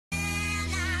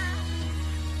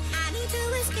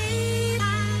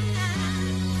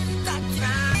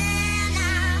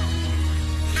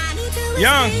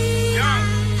Young.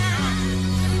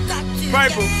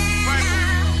 Purple.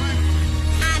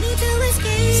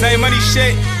 Say money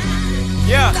shit.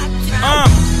 Yeah.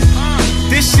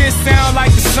 This shit sound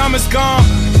like the summer's gone,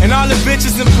 and all the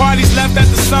bitches and parties left at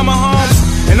the summer homes,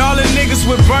 and all the niggas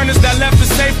with burners that left the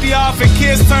safety off, and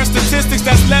kids turn statistics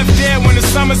that's left dead when the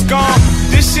summer's gone.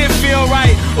 This shit feel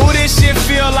right. Ooh, this shit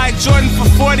feel like Jordan for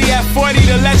 40 at 40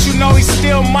 to let you know he's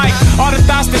still Mike. All the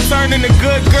thoughts that turn into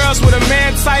good girls with a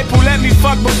man type who let me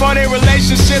fuck before their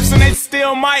relationships and they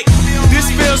still might. This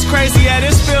feels crazy, yeah,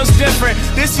 this feels different.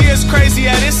 This year's crazy,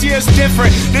 yeah, this year's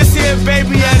different. This here,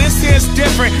 baby, yeah, this here's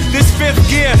different. This fifth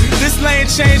gear, this lane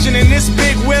changing, and this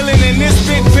big willing, and this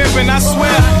big pimping. I swear,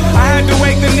 I had to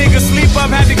wake the nigga sleep up,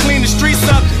 had to clean the streets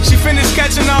up. She finished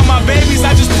catching all my babies,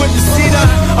 I just put the seat up.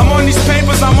 I'm on these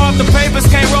papers, I'm off the papers,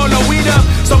 can't roll no weed up.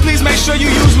 So please make sure you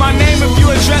use my name if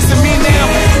you addressing me now.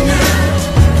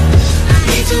 I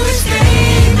need to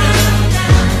escape now.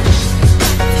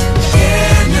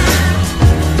 Yeah, now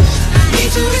I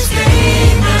need to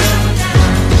escape now.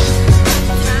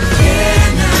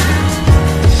 Yeah, now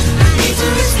I need to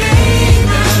escape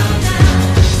now.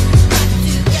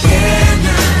 Yeah,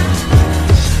 now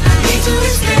I need to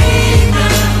escape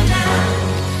now.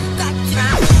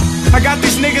 I got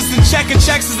these niggas in checking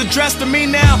checks is addressed to me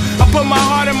now. I put my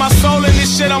heart and my soul in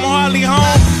this shit, I'm hardly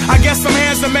home. I guess some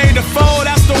hands are made to fold,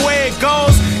 that's the way it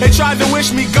goes. They tried to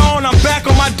wish me gone, I'm back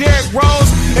on my Derrick Rose.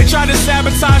 They tried to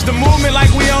sabotage the movement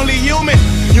like we only human.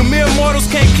 You mere mortals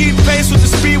can't keep pace with the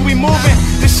speed we moving.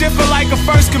 This shit feel like a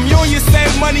first communion,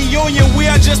 save money union. We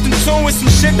are just in tune with some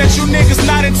shit that you niggas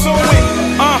not in tune with.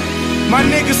 My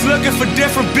niggas looking for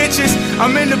different bitches.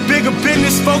 I'm in the bigger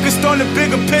business, focused on the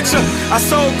bigger picture. I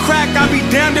sold crack, I be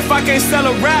damned if I can't sell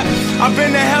a rap. I've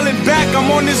been to hell and back,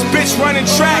 I'm on this bitch running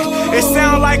track. It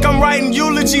sound like I'm writing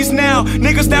eulogies now.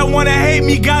 Niggas that wanna hate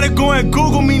me gotta go and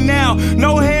Google me now.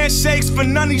 No handshakes for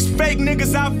none of these fake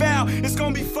niggas I vow. It's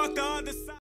gonna be fuck the other side.